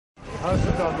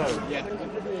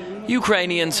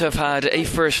Ukrainians have had a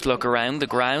first look around the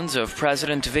grounds of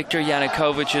President Viktor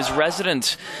Yanukovych's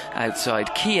residence outside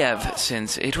Kyiv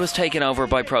since it was taken over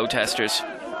by protesters.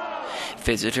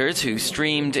 Visitors who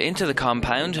streamed into the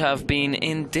compound have been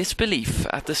in disbelief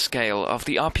at the scale of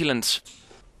the opulence.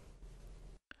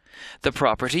 The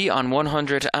property, on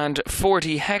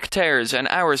 140 hectares, an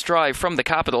hour's drive from the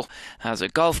capital, has a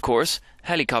golf course,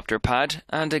 helicopter pad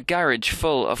and a garage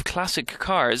full of classic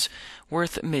cars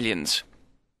worth millions.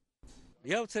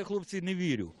 I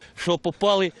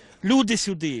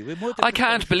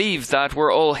can't believe that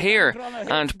we're all here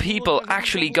and people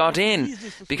actually got in,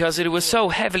 because it was so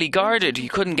heavily guarded you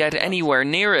couldn't get anywhere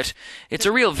near it. It's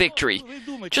a real victory.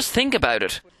 Just think about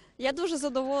it.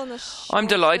 I'm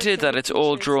delighted that it's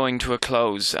all drawing to a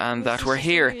close and that we're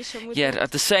here, yet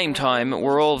at the same time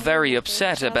we're all very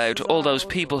upset about all those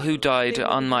people who died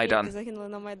on Maidan.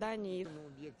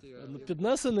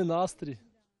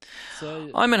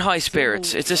 I'm in high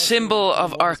spirits. It's a symbol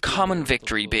of our common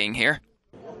victory being here.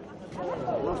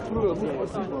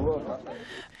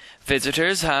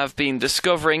 Visitors have been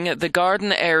discovering the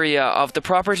garden area of the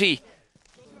property.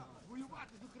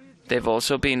 They've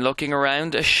also been looking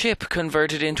around a ship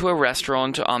converted into a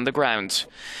restaurant on the grounds.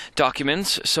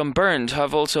 Documents, some burned,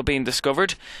 have also been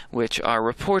discovered, which are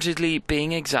reportedly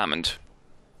being examined.